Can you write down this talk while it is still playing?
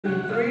2,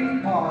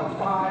 3, pause,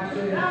 5,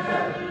 6,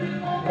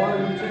 7.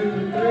 1, 2,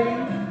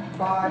 3,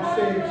 5,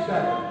 6,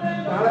 7.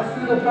 Now let's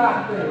do the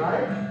back thing,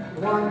 right?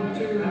 1,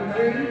 2,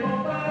 3,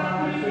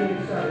 5,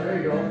 6, 7.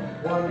 There you go.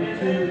 1, 2,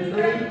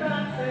 3,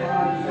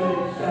 5,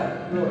 6,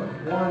 7. Good.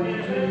 1, 2,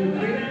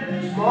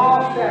 3. Small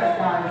steps,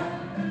 guys.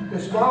 The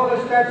smaller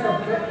the steps, the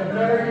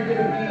better you're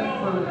going to be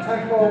for the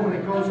tempo when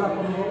it goes up a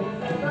little.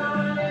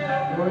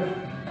 Good.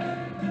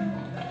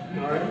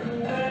 All right.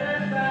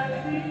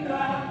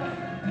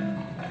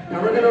 Now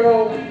we're going to go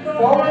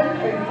forward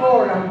and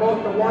forward on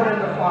both the 1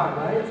 and the 5,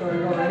 right? So we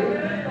go ready?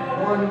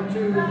 1,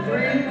 2,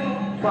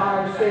 3,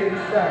 5, 6,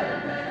 7.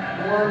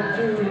 1,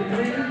 2,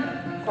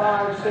 3,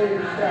 5,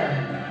 6,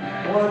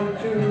 7. 1,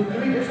 2,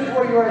 3. This is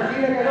where you are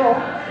feeling it out,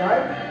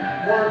 right?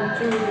 1,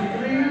 2,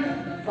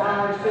 3,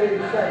 5,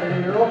 6, 7. In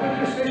your open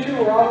position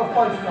where all the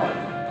fun starts.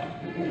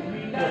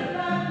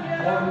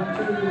 1,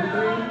 2,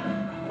 3,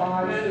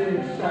 5,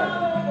 6,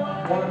 7.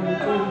 1,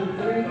 2,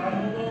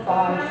 3,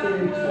 5,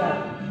 6,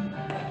 7.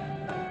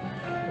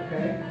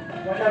 Okay?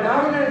 So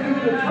now we're going to do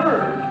the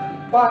turn,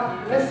 but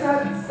let's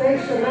not stay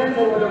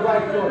cemented with the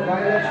right foot,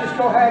 right? Let's just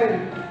go ahead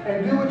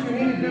and do what you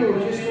need to do.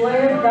 Just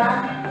land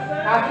back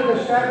after the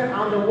 7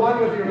 on the 1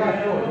 with your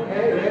left foot,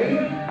 okay? Ready?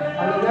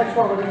 On the next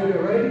one we're going to do.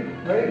 Ready?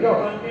 Ready? Go.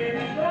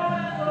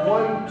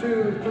 1,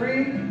 2,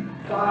 3,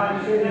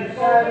 5, 6,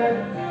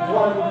 7.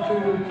 1,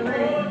 2, 3,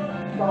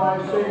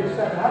 5, 6,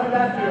 7. How did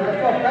that feel? That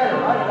felt better,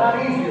 right? A lot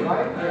easier,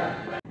 right? Yeah.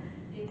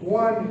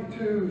 1,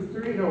 2,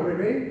 3. No,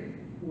 ready?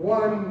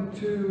 1,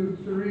 2,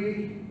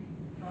 3,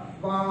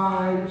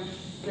 5,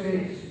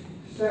 6,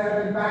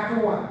 7. Back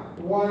to 1.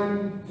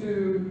 1,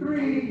 2,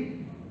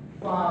 3,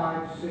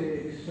 5,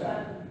 6,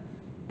 7.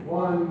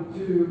 1,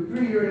 2,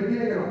 3. You're in a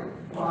diagonal.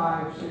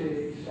 5,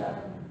 6, 7.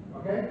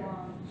 Okay?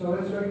 So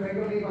let's make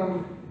believe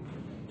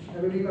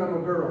I'm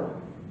a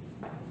girl.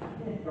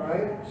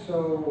 Right?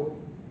 So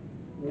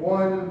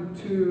 1,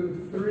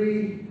 2,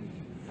 3,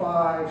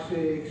 5,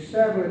 6,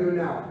 7. We do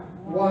now.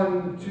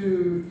 1,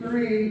 2,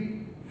 3,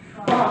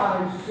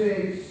 5,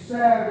 6,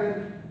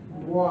 7,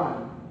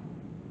 1.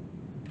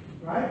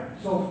 Right?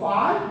 So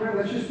 5,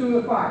 let's just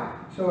do the 5.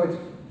 So it's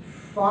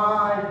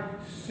 5,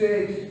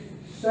 6,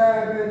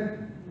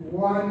 7,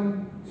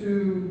 1,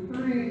 2,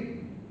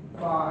 3,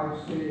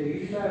 5,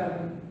 6,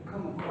 7.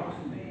 Come across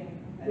me.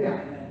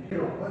 Yeah.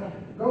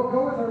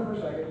 Go with her for a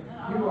second.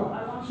 You will.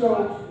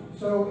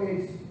 So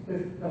it's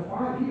the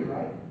 5 here,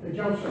 right? The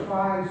jumps are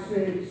 5,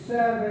 6,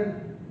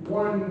 7,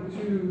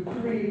 1,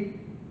 2, 3,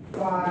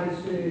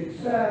 5, 6,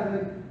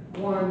 7,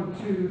 1,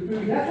 2,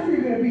 3. That's where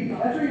you're going to be.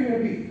 That's where you're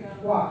going to be.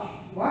 Watch.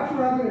 Watch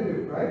what I'm going to do,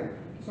 right?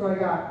 So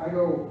I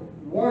go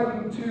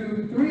 1,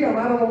 2, 3. I'm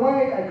out of the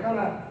way. I kind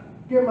of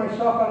get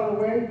myself out of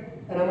the way.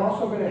 And I'm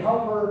also going to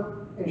help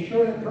her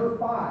ensure that her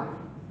 5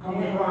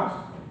 comes across,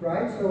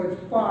 right? So it's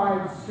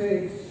 5,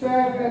 6,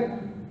 7,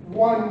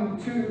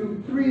 1,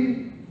 2,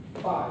 3,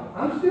 5.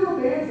 I'm still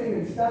dancing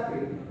and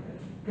stepping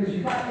because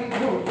you got 8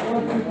 notes.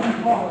 1, 2, 3,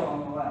 4 on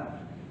the left.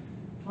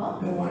 Huh?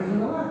 The one is on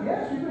the left.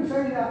 Yes, you've been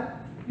saying that.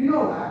 You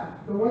know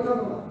that. The one's on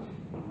the left.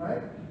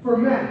 Right? For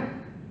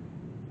men.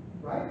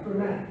 Right? For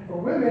men. For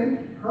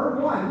women, her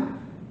 1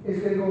 is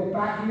going to go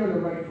back here on the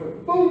right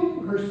foot.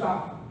 Boom! Her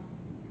stop.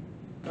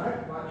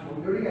 Right? Watch.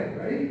 We'll do it again.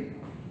 Ready?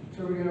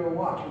 So we're going to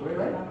watch.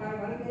 Ready?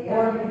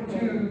 1,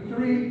 2,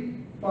 3,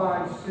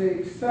 5,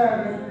 6,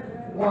 7.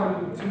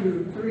 1,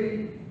 2,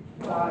 3,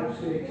 5,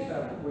 6,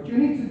 7. What you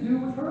need to do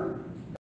with her